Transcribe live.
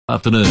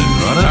Afternoon,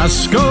 right?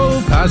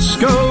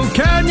 Pasco,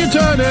 can you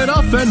turn it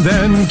off and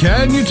then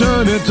can you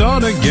turn it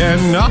on again?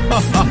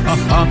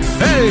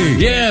 Hey!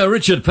 Yeah,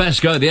 Richard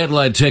Pascoe, the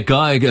Adelaide Tech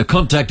Guy,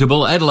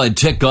 contactable,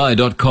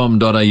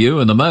 adelaidetechguy.com.au,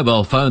 and the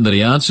mobile phone that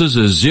he answers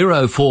is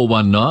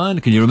 0419.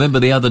 Can you remember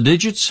the other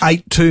digits?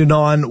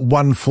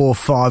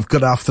 829145.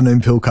 Good afternoon,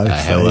 Pilco.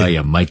 How are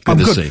you, mate? Good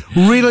to see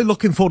you. Really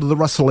looking forward to the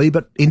Russell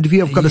Ebert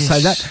interview, I've got to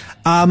say that.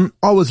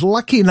 I was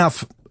lucky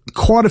enough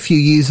quite a few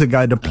years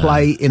ago to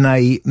play in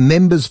a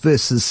members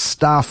versus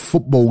staff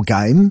football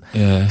game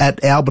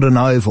at Alberton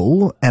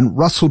Oval, and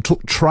Russell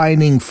took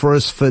training for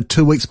us for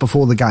 2 weeks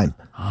before the game.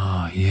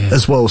 Oh, yeah.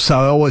 As well, so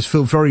I always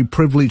feel very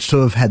privileged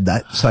to have had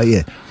that, so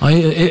yeah.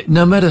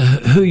 No matter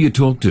who you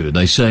talk to,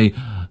 they say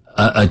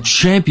a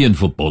champion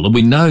footballer,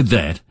 we know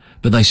that,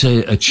 but they say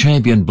a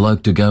champion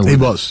bloke to go with. He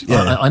was,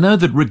 yeah. I know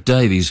that Rick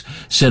Davies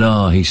said,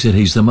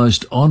 he's the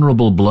most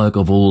honourable bloke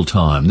of all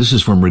time. This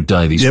is from Rick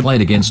Davies. Yep. Played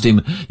against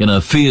him,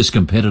 fierce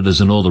competitors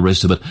and all the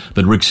rest of it.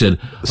 But Rick said,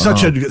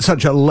 such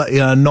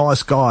a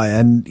nice guy,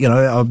 and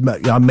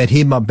I met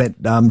him. I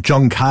met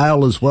John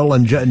Cale as well,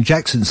 and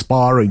Jack's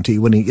inspiring to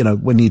you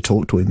when you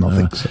talk to him. I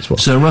think that's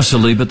what. So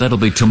Russell Ebert, that'll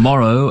be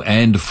tomorrow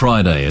and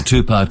Friday, a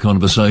two-part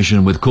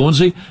conversation with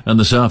Cornsey, and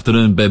this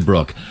afternoon Bev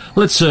Brock.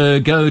 Let's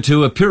go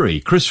to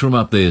Pirrie. Chris from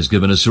up there has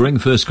given us a ring.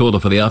 First caller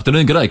for the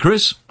afternoon. G'day,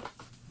 Chris.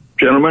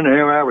 Gentlemen,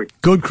 how are we?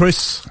 Good,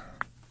 Chris.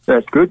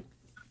 That's good.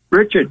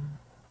 Richard,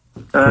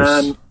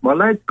 my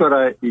lad's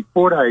he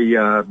bought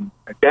a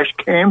dash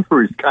cam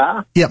for his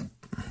car. Yep.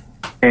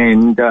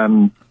 And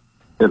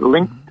it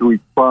links to his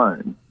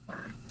phone,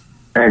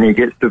 and he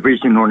gets the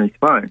vision on his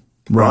phone.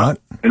 Right.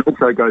 And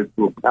also goes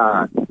to a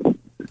car.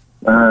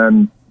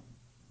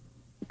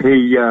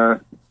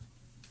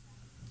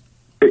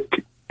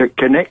 It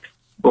connects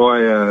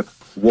via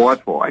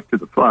Wi-Fi to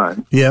the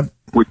phone. Yep.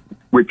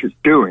 Which it's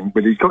doing,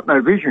 but he's got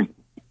no vision.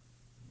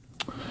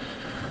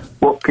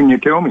 What can you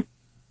tell me?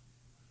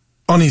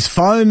 On his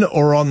phone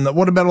or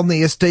what about on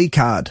the SD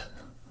card?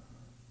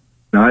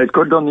 No, he's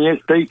got it on the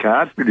SD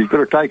card, but he's got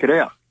to take it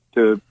out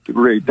to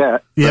read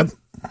that. Yep.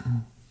 But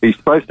he's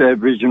supposed to have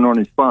vision on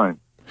his phone.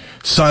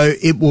 So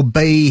it will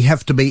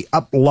have to be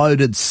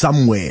uploaded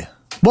somewhere.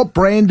 What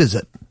brand is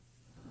it?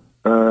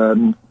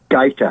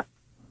 Gator.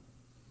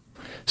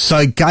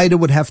 So Gator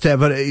would have to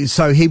have it.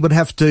 So he would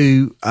have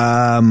to.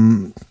 Yeah.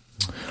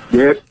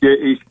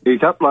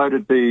 He's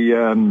uploaded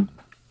the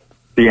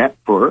app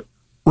for it,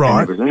 right?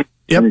 And everything.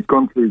 Yep. And he's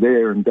gone through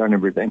there and done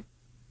everything.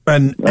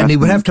 And he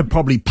would have to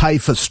probably pay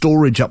for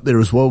storage up there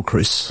as well,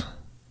 Chris.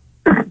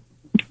 It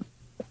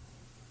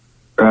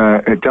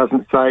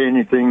doesn't say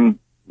anything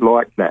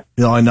like that.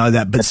 I know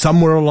that, but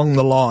somewhere along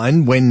the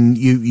line, when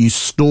you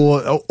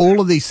store,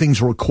 all of these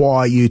things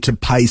require you to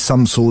pay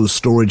some sort of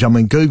storage. I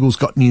mean, Google's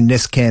got new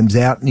Nest Cams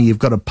out, and you've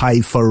got to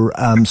pay for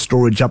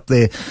storage up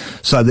there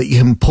so that you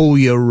can pull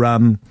your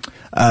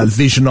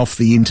vision off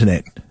the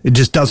internet. It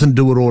just doesn't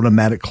do it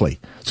automatically.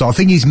 So I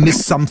think he's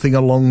missed something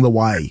along the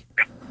way.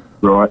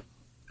 Right.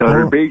 So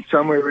it'd be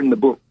somewhere in the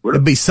book, would it?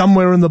 It'd be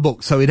somewhere in the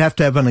book. So he'd have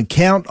to have an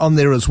account on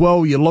there as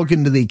well. You log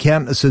into the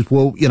account and it says,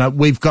 well,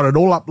 we've got it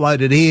all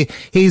uploaded here.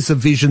 Here's the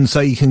vision so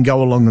you can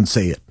go along and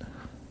see it.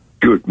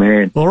 Good,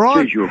 man. All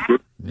right. Jeez, you're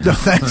good.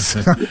 Thanks.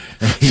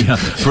 Yeah,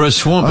 for a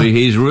Swampy,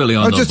 he's really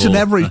on the just ball. An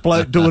average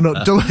bloke doing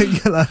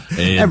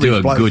Yeah, do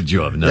a good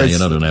job. No, you're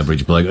not an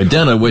average bloke.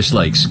 Down at West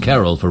Lakes,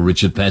 Carol for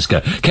Richard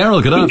Pascoe.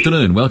 Carol, good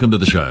afternoon. Welcome to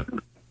the show.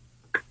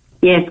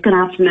 Yes, good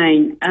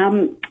afternoon.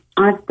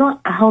 I've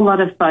got a whole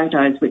lot of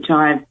photos which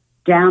I've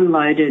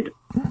downloaded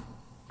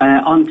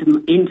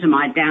into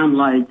my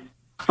downloads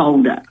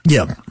folder.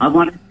 Yeah. I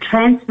want to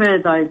transfer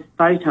those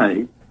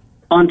photos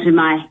onto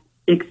my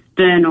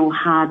external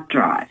hard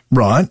drive.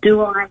 Right.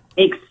 Do I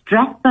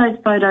extract those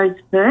photos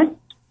first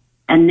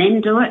and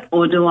then do it,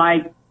 or do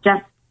I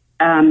just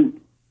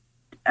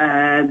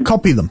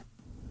copy them?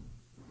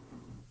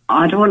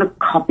 I don't want to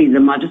copy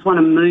them. I just want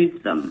to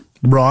move them.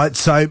 Right.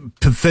 So,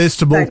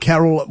 first of all,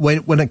 Carol,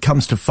 when it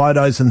comes to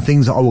photos and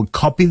things, I will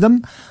copy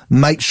them,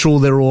 make sure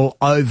they're all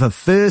over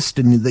first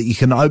and that you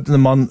can open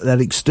them on that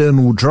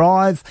external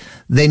drive.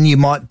 Then you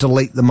might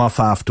delete them off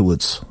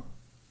afterwards.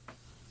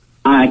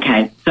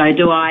 Okay. So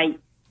do I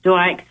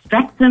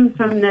extract them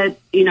from the,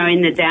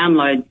 in the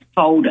downloads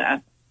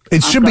folder?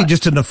 It should be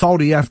just in a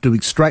folder. You have to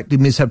extract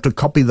them, you just have to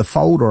copy the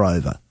folder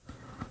over.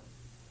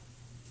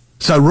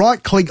 So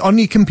right-click on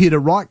your computer,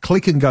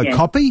 right-click and go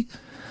copy.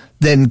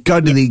 Then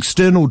go to the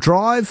external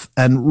drive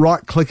and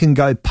right-click and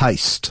go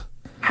paste.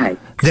 Okay.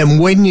 Then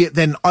when you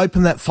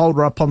open that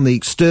folder up on the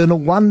external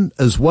one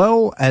as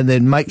well, and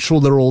then make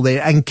sure they're all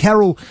there. And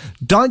Carol,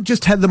 don't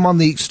just have them on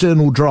the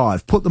external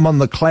drive. Put them on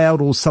the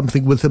cloud or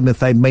something with them if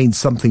they mean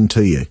something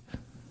to you.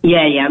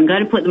 Yeah, I'm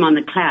going to put them on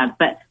the cloud.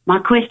 But my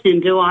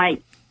question, do I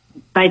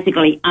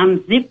basically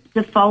unzip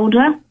the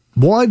folder?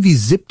 Why have you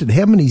zipped it?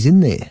 How many's in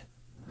there?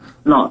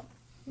 Lots.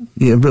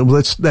 Yeah, well,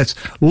 that's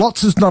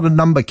lots is not a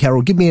number,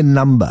 Carol. Give me a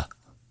number.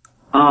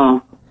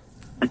 Oh,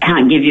 I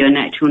can't give you an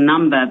actual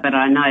number, but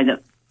I know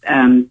that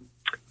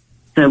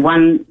the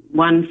one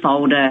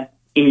folder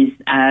is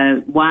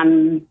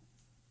one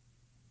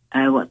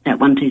what's that,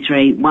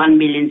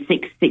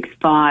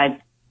 1,665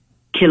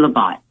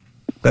 kilobytes,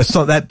 That's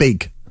not that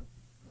big.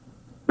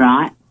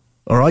 right?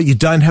 All right, you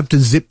don't have to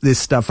zip this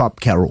stuff up,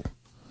 Carol.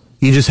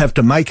 You just have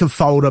to make a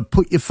folder,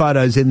 put your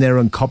photos in there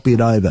and copy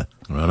it over.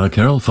 Righto,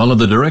 Carol. Follow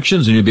the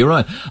directions and you'll be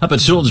right. Up at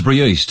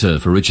Salisbury East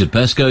for Richard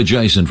Pascoe,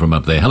 Jason from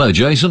up there. Hello,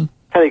 Jason.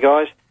 Hey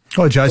guys.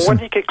 Hi, I Jason.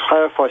 wonder if you could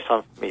clarify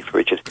something for me, for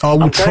Richard. I will I'm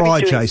going to be try,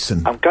 doing-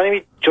 Jason. I'm going to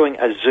be joining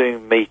a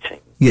Zoom meeting.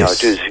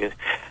 Yes.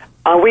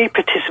 Are we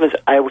participants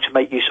able to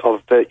make use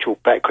of virtual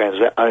backgrounds,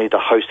 or is that only the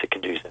host that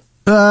can do them?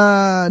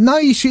 No,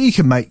 you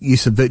can make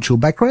use of virtual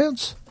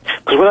backgrounds.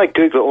 Because when I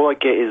Google it, all I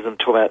get is them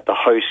talking about the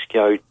host,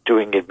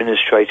 doing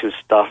administrative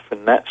stuff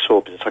and that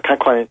sort of business. I can't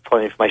quite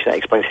find information that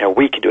explains how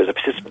we can do it as a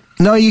participant.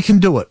 No, you can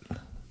do it.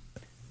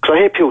 Because I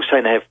hear people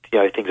saying they have,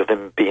 things of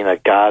them being a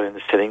garden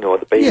setting or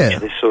the beach Yeah.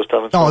 and this sort of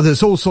stuff. And so Oh, on.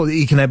 there's all sorts.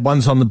 You can have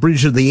ones on the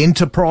bridge of the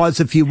Enterprise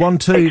if you want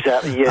to.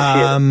 Exactly,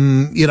 yes,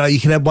 You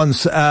can have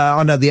ones.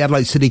 I know the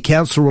Adelaide City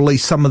Council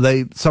released some of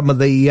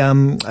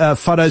the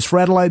photos for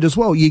Adelaide as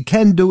well. You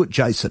can do it,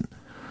 Jason.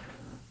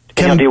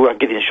 Any idea where I can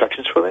get the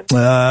instructions for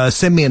them?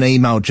 Send me an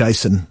email,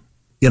 Jason.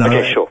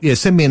 Okay, sure. Yeah,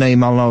 send me an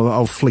email and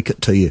I'll flick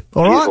it to you.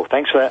 All Beautiful. right?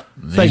 Thanks for that.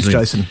 Thanks, Easily.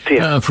 Jason. See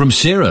ya. From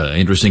Sarah,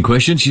 interesting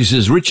question. She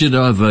says, Richard,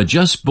 I've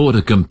just bought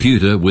a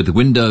computer with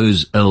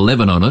Windows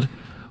 11 on it.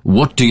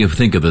 What do you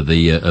think of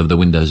the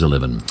Windows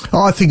 11?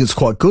 Oh, I think it's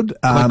quite good.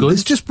 good?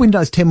 It's just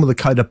Windows 10 with a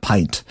coat of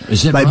paint.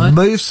 Is that They've right?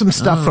 moved some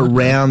stuff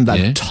around.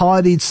 They've Yeah.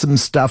 tidied some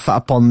stuff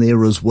up on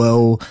there as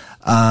well.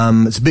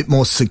 It's a bit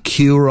more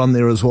secure on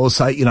there as well.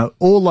 So,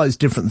 all those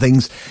different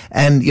things.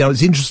 And,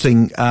 it's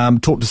interesting.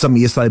 Talked to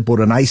somebody yesterday,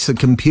 bought an Acer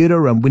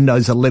computer and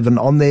Windows 11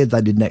 on there.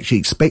 They didn't actually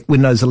expect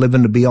Windows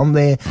 11 to be on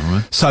there.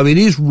 So it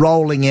is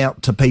rolling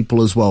out to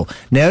people as well.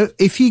 Now,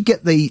 if you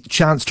get the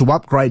chance to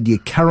upgrade your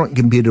current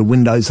computer to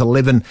Windows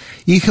 11,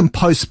 you can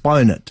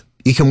postpone it.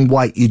 You can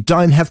wait. You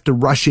don't have to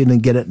rush in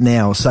and get it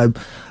now. So,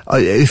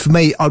 for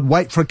me, I'd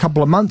wait for a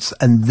couple of months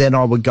and then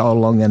I would go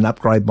along and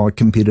upgrade my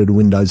computer to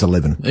Windows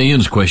 11.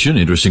 Ian's question,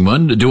 interesting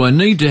one. Do I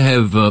need to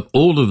have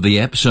all of the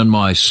apps on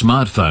my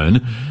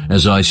smartphone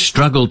as I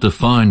struggle to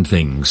find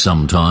things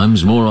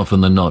sometimes, more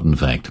often than not, in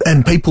fact?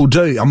 And people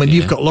do. I mean,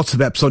 you've got lots of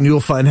apps on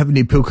your phone, haven't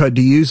you, Pilko?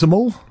 Do you use them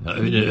all?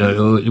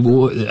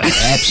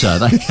 Apps, are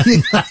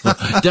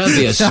they? Don't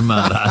be a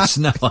smart ass.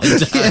 No,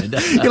 I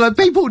don't.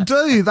 People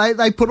do.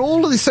 They put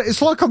all of this.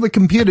 It's like on the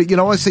computer.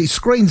 I see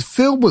screens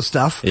filled with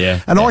stuff.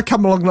 Yeah, And yeah. I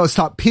come along and I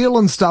start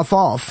peeling stuff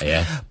off.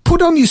 Yeah.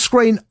 Put on your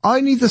screen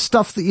only the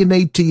stuff that you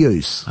need to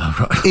use.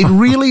 Oh, right. It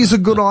really is a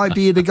good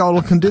idea to go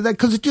look and do that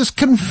because it just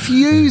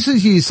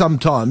confuses you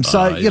sometimes.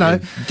 So,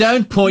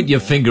 Don't point your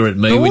finger at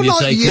me when you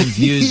say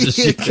confuses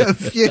you.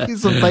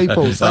 Confuse the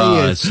people. So,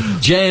 yes. It's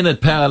Jan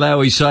at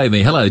Powlowie Save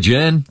Me. Hello,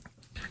 Jan.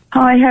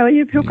 Hi, how are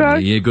you,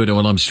 Pilko? Yeah, good.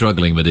 Well, I'm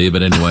struggling, my dear,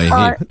 but anyway,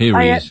 here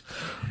he is.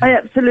 I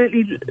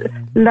absolutely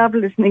love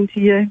listening to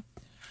you.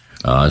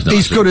 Oh, it's nice.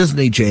 He's good, isn't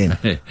he, Jan?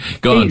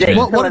 Go on, He's Jan.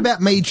 What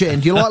about me,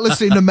 Jan? Do you like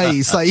listening to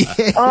me? So,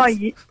 yeah.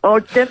 I'll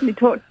definitely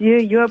talk to you.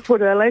 You're a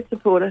Port Adelaide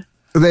supporter.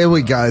 There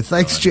we go.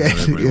 Thanks, Jan.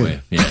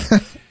 Everywhere. Yeah.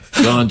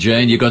 Go on,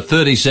 Jan. You've got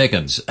 30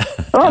 seconds.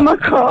 Oh, my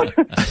God.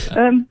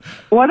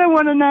 What I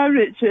want to know,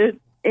 Richard,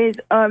 is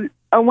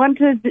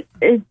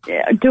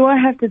do I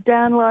have to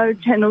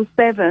download Channel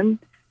 7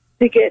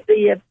 to get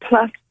the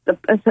plus,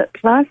 is it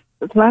plus,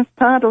 the plus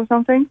part or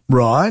something?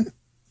 Right.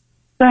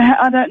 So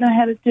I don't know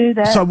how to do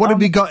that. So what have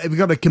you got? Have you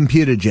got a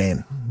computer,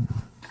 Jan?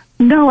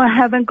 No, I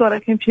haven't got a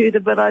computer,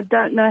 but I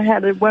don't know how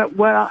to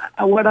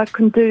what I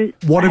can do.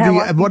 What have how you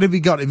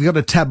got? Have you got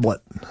a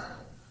tablet?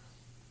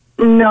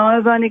 No,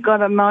 I've only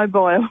got a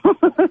mobile.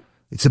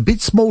 It's a bit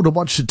small to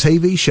watch the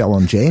TV show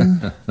on,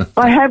 Jan.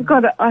 I have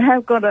got an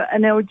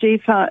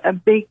LG phone, a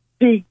big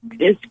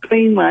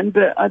screen one,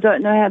 but I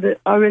don't know how to.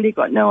 I really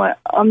got no.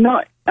 I'm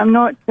not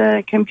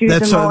computer.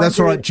 That's all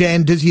right,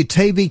 Jan. Does your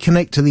TV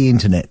connect to the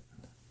internet?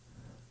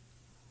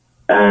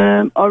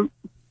 That's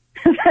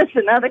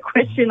another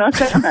question I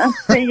can't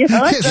answer. You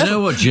know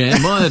what,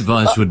 Jan? My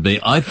advice would be,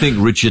 I think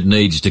Richard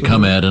needs to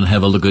come out and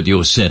have a look at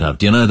your setup.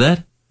 Do you know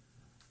that?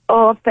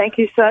 Oh, thank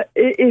you. So,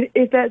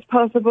 if that's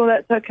possible,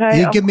 that's okay.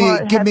 Yeah, give me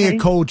a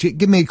call.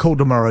 Give me a call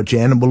tomorrow,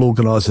 Jan, and we'll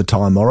organise a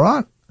time. All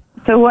right.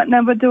 So, what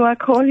number do I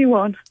call you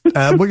on?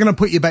 We're going to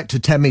put you back to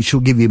Tammy. She'll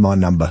give you my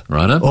number.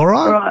 Right up. All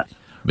right. Right.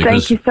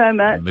 Thank you so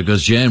much.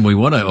 Because, Jan,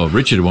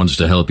 Richard wants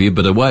to help you,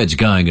 but the way it's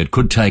going, it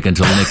could take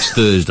until next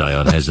Thursday,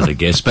 I'd hazard a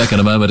guess. Back in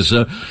a moment or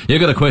so.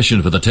 You've got a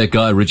question for the tech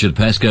guy, Richard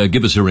Pascoe.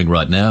 Give us a ring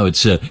right now.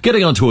 It's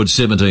getting on towards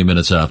 17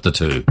 minutes after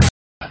 2.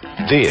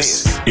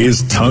 This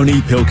is Tony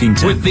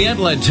Pilkington. With the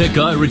Adelaide Tech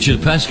Guy,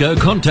 Richard Pascoe,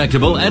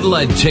 contactable,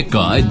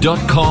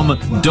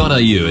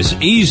 adelaidetechguy.com.au. As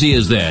easy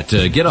as that.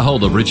 Get a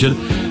hold of Richard.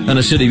 And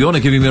I said, if you want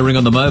to give him a ring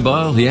on the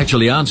mobile, he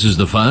actually answers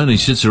the phone. He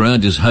sits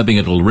around just hoping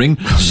it'll ring.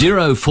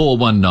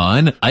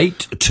 0419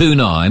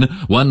 829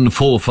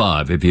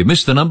 145. If you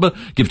missed the number,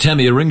 give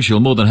Tammy a ring. She'll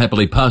more than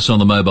happily pass on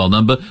the mobile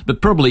number,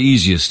 but probably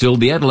easier still,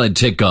 the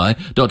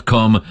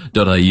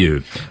AdelaideTechGuy.com.au.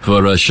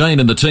 For Shane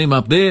and the team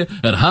up there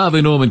at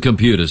Harvey Norman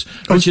Computers.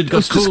 Richard, I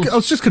was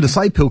just going to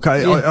say,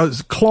 Pilko, I was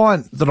a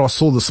client that I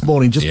saw this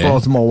morning just while I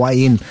was on my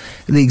way in.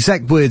 The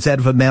exact words out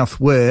of her mouth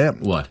were,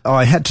 "What?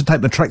 I had to take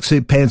my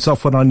tracksuit pants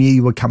off when I knew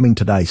you were coming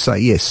today." So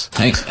yes.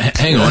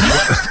 Hang on.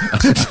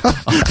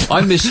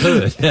 I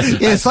misheard.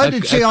 Yeah, so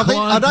did she.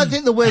 I don't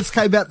think the words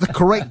came out the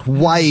correct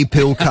way,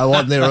 Pilko,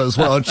 on there as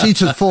well. And she's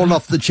just fallen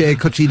off the chair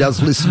because she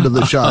does listen to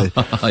the show.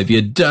 If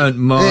you don't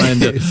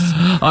mind. Yes.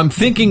 I'm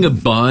thinking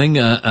of buying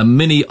a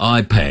mini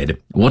iPad.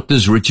 What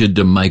does Richard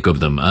make of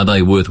them? Are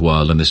they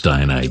worthwhile in this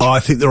day and age? I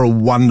think they're a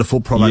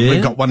wonderful product. Yeah?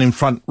 We've got one in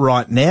front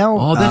right now.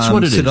 Oh, that's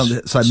what it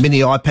is. So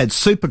mini iPad,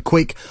 super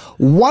quick.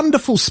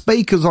 Wonderful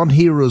speakers on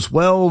here as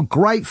well.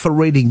 Great for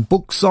reading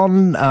books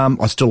on.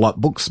 I still like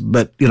books,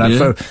 but,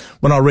 for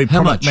when I read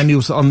product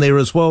manuals on there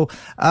as well,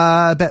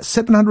 about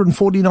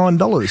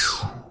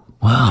 $749.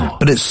 Wow.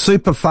 But it's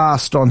super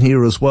fast on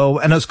here as well.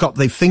 And it's got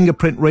the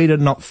fingerprint reader,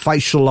 not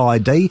facial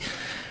ID.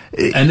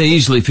 And it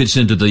easily fits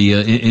into the bag. Yeah,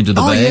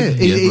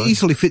 it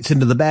easily fits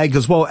into the bag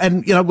as well.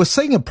 And, we're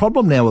seeing a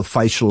problem now with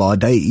facial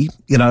ID,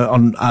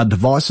 on our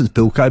devices,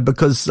 Bilko,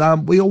 because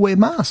we all wear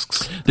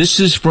masks.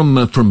 This is from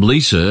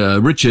Lisa.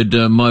 Richard,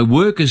 my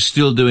work is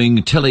still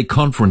doing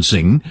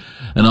teleconferencing,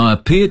 and I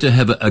appear to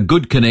have a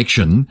good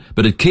connection,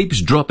 but it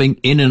keeps dropping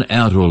in and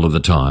out all of the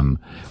time.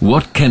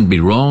 What can be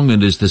wrong,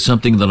 and is there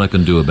something that I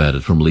can do about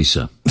it? From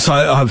Lisa. So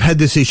I've had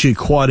this issue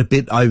quite a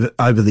bit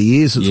over the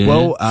years as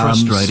well.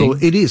 Frustrating. So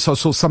it is. I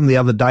saw some the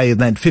other day,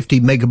 and they had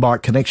 50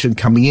 megabyte connection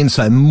coming in,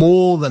 so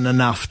more than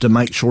enough to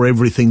make sure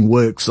everything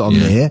works on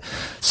there.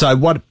 So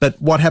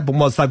what happened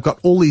was they've got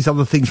all these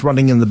other things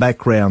running in the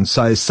background.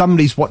 So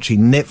somebody's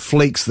watching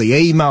Netflix, the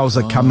emails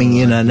are coming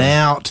in and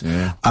out.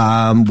 Yeah.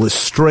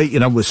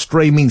 We're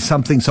streaming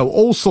something. So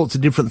all sorts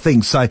of different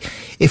things. So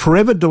if we're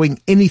ever doing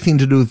anything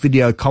to do with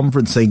video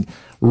conferencing,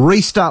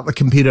 restart the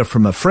computer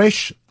from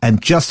afresh and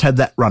just have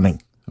that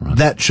running. Right.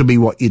 That should be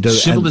what you do.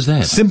 Simple as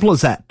that. Simple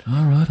as that.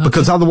 All right. Okay.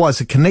 Because otherwise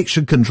the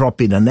connection can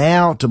drop in and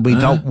out, and we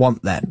don't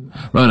want that.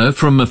 Righto.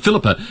 From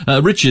Philippa.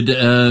 Richard,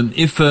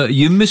 if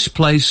you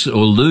misplace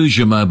or lose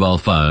your mobile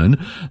phone,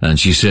 and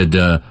she said,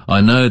 I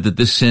know that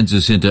this sends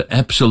us into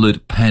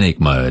absolute panic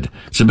mode.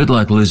 It's a bit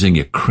like losing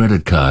your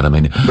credit card. I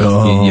mean,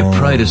 you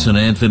pray to St.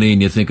 Anthony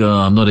and you think,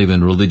 I'm not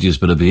even religious,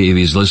 but if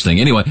he's listening.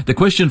 Anyway, the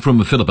question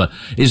from Philippa,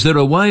 is there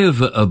a way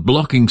of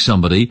blocking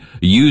somebody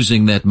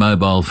using that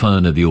mobile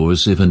phone of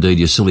yours, if indeed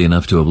you're silly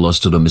enough to have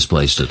lost it or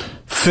misplaced it?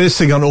 First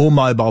thing on all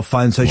mobile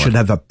phones, they should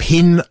have a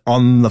PIN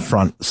on the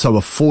front. So a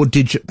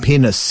 4-digit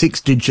PIN, a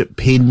 6-digit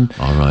PIN.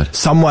 All right.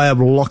 Some way of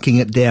locking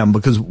it down,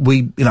 because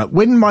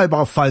when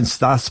mobile phones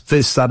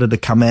first started to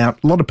come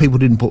out, a lot of people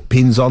didn't put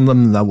PINs on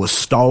them and they were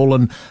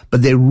stolen,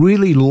 but they're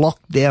really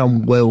locked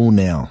down well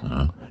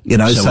now. So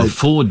a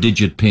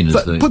 4-digit PIN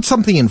is put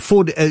something in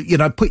put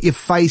your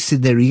face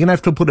in there. You're going to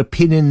have to put a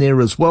PIN in there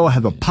as well,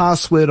 have a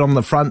password on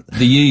the front.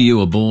 The year you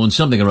were born,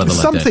 something or other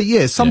like that.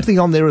 Yeah, something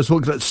on there as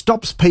well, because it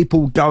stops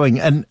people going.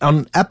 And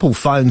on Apple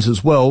phones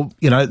as well,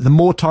 the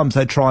more times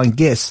they try and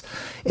guess,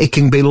 it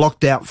can be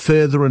locked out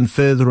further and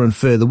further and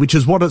further, which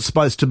is what it's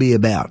supposed to be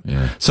about.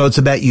 Yeah. So it's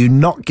about you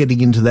not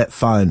getting into that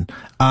phone.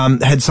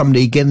 Had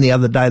somebody again the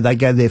other day, they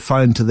gave their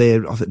phone to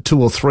their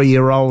 2 or 3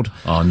 year old.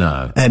 Oh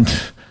no. And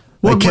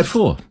What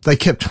for? They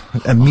kept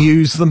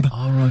amuse them.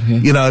 Oh, right,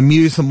 yeah.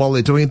 Amuse them while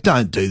they're doing it.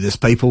 Don't do this,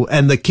 people.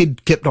 And the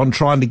kid kept on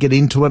trying to get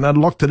into it and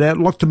locked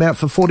him out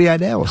for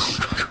 48 hours.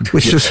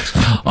 Which is...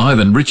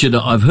 Ivan, Richard,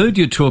 I've heard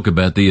you talk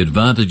about the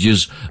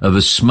advantages of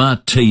a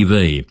smart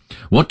TV.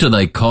 What do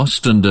they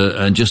cost, and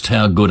just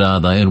how good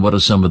are they, and what are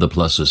some of the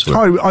pluses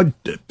for it?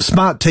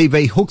 Smart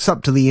TV hooks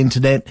up to the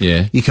internet.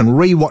 Yeah. You can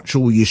rewatch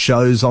all your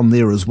shows on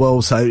there as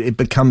well, so it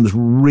becomes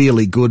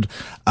really good.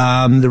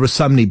 There are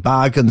so many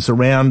bargains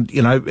around,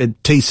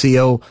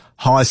 TCL,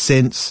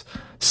 Hisense,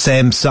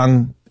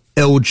 Samsung,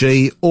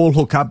 LG, all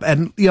hook up.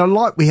 And,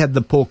 like we had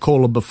the poor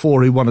caller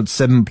before who wanted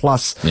 7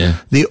 Plus. Yeah.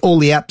 All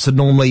the apps are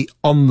normally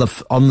on the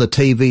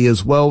TV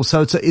as well.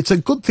 So it's a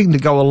good thing to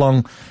go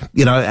along,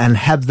 and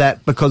have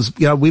that, because,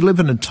 we live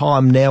in a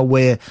time now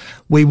where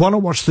we want to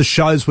watch the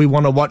shows we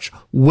want to watch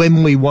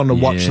when we want to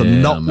watch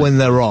them, not when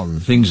they're on.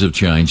 Things have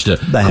changed.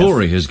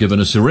 Corey has given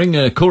us a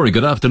ring. Corey,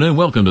 good afternoon.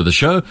 Welcome to the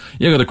show.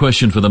 You got a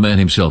question for the man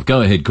himself.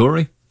 Go ahead,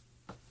 Corey.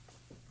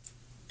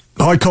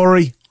 Hi,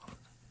 Corey.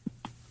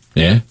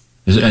 Yeah.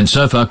 And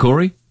so far,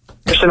 Corey?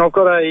 Listen, I've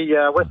got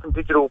a Western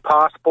Digital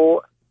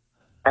passport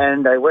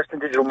and a Western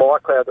Digital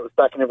MyCloud that was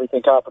backing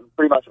everything up, and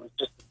pretty much it was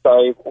just to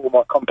save all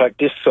my compact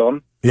discs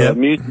on. Yeah.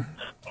 And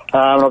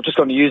I've just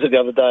gone to use it the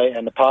other day,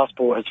 and the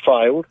passport has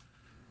failed.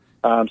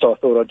 So I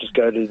thought I'd just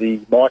go to the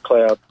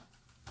MyCloud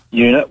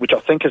unit, which I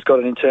think has got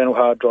an internal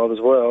hard drive as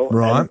well.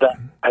 Right. And that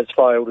has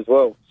failed as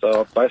well.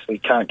 So I basically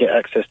can't get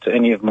access to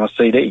any of my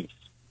CDs.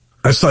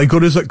 That's so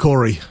good, is it,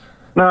 Corey?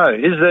 No.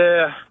 Is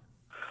there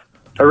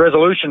a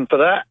resolution for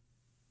that?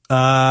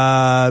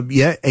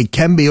 Yeah, it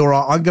can be all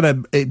right. I'm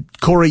going to,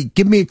 Corey,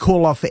 give me a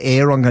call off the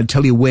air. I'm going to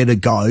tell you where to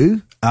go,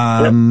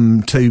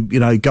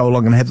 to, go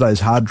along and have those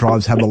hard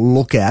drives, have a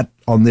look at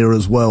on there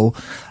as well.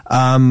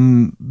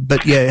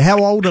 But yeah,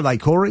 how old are they,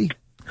 Corey?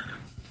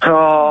 6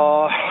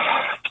 or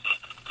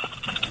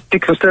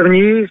 7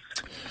 years.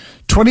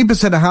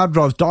 20% of hard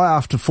drives die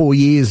after 4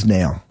 years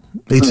now.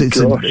 I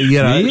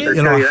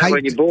hate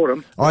when you bought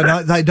them. I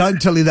know they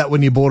don't tell you that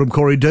when you bought them,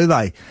 Corey, do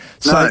they?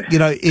 So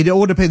No. it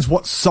all depends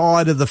what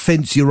side of the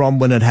fence you're on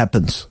when it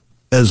happens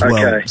as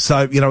well. Okay.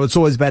 So it's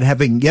always about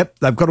having. Yep,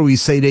 they've got all your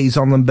CDs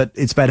on them, but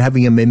it's about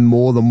having them in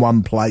more than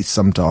one place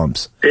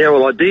sometimes. Yeah,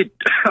 well, I did.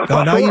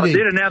 I know you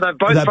did. And now they've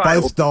both They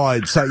failed. both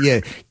died. So yeah,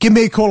 give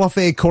me a call off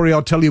air, Corey.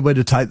 I'll tell you where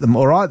to take them.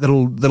 All right,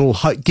 that'll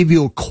give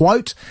you a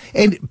quote.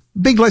 And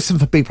big lesson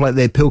for people out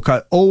there,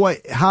 Pilco. Always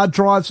hard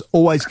drives.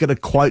 Always get a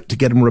quote to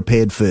get them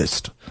repaired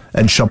first,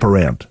 and shop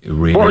around.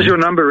 Really? What was your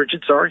number,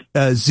 Richard? Sorry.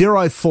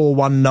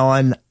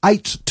 0419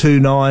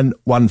 829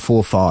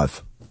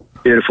 145.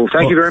 Beautiful.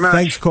 Thank you very much.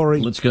 Thanks,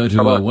 Corey. Let's go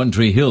to One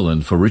Tree Hill,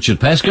 and for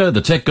Richard Pascoe,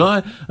 the tech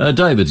guy,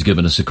 David's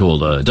given us a call.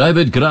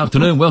 David, good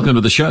afternoon. Welcome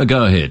to the show.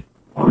 Go ahead.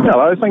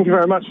 Hello, thank you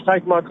very much for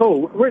taking my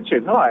call.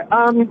 Richard, hi.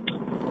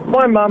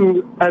 My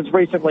mum has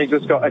recently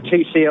just got a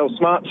TCL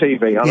smart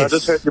TV, and Yes. I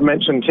just heard you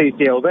mention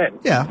TCL then.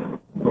 Yeah.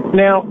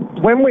 Now,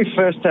 when we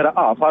first set it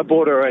up, I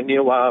bought her a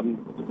new,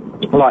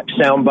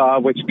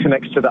 soundbar which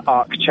connects to the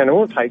ARC channel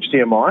with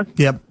HDMI.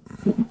 Yep.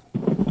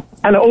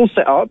 And it all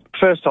set up,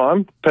 first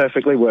time,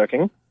 perfectly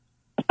working.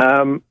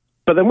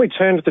 But then we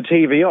turned the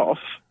TV off,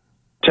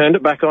 turned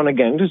it back on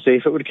again to see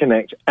if it would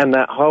connect, and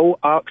that whole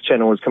ARC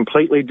channel has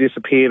completely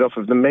disappeared off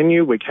of the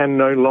menu. We can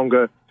no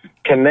longer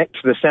connect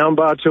the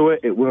soundbar to it.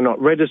 It will not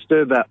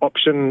register. That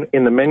option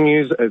in the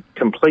menus has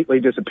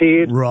completely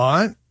disappeared.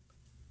 Right.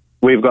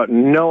 We've got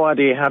no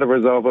idea how to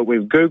resolve it.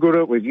 We've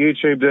Googled it, we've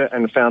YouTubed it,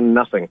 and found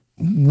nothing.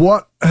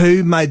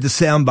 Who made the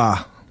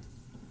soundbar?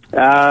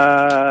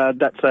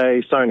 That's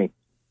a Sony.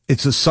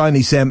 It's a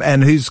Sony sound,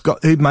 and who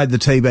made the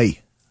TV?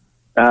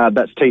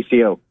 That's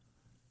TCL.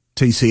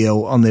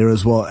 TCL on there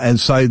as well. And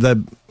so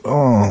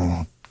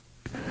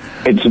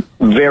it's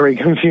very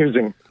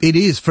confusing. It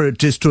is for it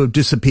just to have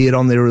disappeared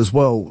on there as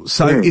well.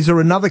 So is there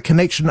another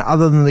connection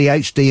other than the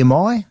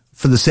HDMI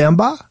for the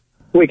soundbar?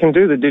 We can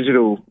do the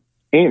digital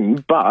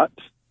in, but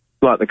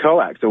like the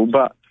coaxial,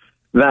 but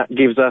that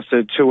gives us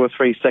a 2 or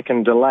 3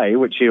 second delay,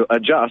 which you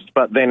adjust,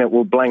 but then it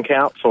will blank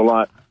out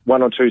for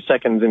 1 or 2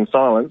 seconds in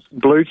silence.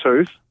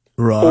 Bluetooth,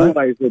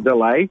 always a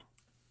delay.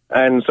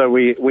 And so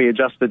we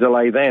adjust the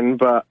delay then,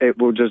 but it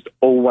will just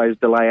always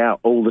delay out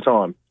all the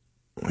time.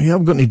 Yeah, I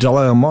haven't got any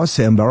delay on my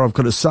soundbar, I've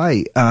got to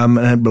say. And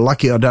I'm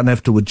lucky I don't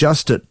have to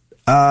adjust it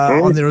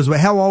on there as well.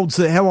 How old is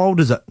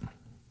it?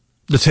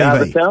 The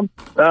TV?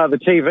 The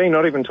TV,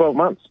 not even 12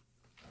 months.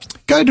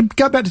 Go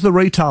back to the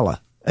retailer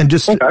and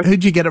just,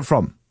 who'd you get it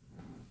from?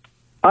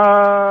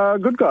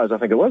 Good Guys, I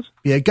think it was.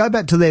 Yeah, go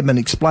back to them and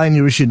explain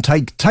your issue and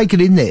take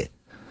it in there.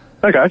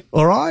 Okay.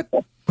 All right?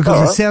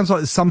 Because it sounds like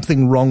there's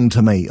something wrong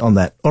to me on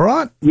that. All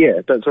right?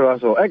 Yeah, that's what I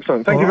thought.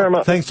 Excellent. Thank you very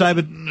much. Thanks,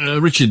 David.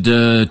 Richard,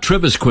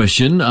 Trevor's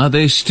question, are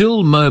there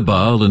still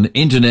mobile and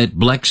internet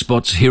black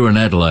spots here in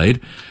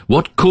Adelaide?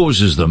 What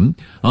causes them?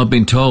 I've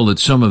been told that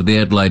some of the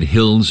Adelaide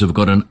Hills have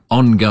got an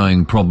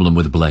ongoing problem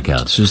with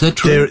blackouts. Is that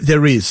true?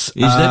 There is.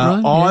 Is that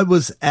right? I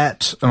was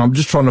at, and I'm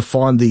just trying to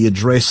find the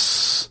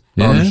address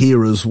on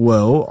here as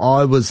well.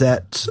 I was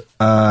at...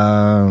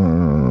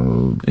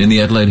 in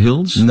the Adelaide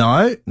Hills?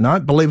 No,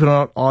 believe it or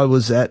not, I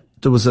was at...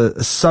 There was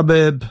a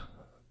suburb...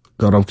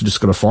 God, I've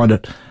just got to find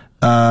it.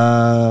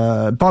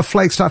 By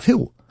Flagstaff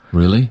Hill.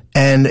 Really?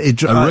 And a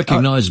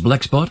recognised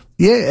black spot?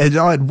 Yeah,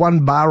 I had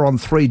one bar on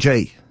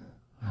 3G.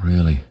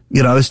 Really?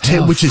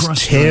 Which is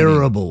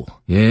terrible.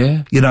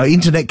 Yeah?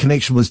 Internet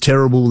connection was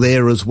terrible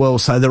there as well.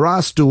 So there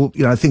are still,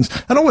 things.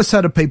 And I always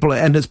say to people,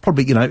 and it's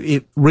probably,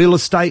 real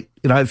estate,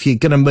 if you're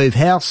going to move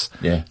house,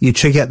 you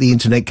check out the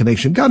internet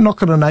connection. Go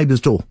knock on a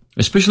neighbour's door.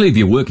 Especially if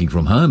you're working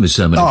from home, as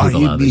so many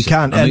people are. You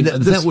can't. I mean,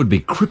 that would be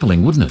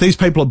crippling, wouldn't it? These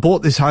people have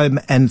bought this home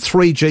and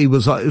 3G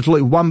was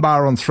like one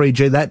bar on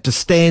 3G. They had to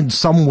stand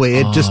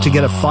somewhere just to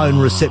get a phone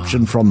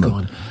reception from them.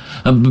 God.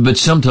 But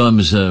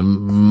sometimes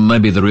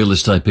maybe the real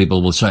estate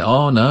people will say,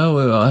 oh,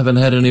 no, I haven't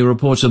had any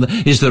reports of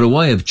that. Is there a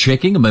way of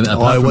checking?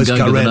 I always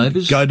go to the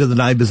neighbours? Go to the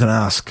neighbours and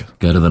ask.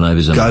 Go to the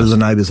neighbours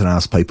and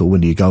ask people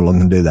when you go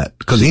along and do that.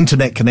 Because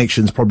internet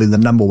connection's probably the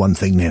number one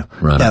thing now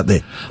out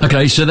there.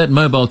 Okay, so that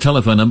mobile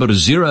telephone number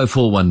is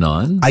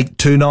 0419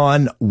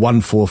 829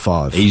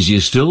 145. Easier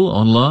still,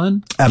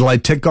 online?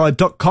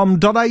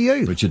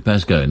 AdelaideTechGuide.com.au. Richard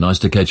Pascoe, nice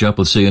to catch up.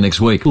 We'll see you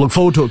next week. Look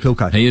forward to it,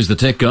 Pilco. He is the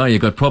tech guy. You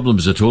got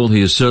problems at all,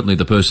 he is certainly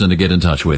the person to get in touch with.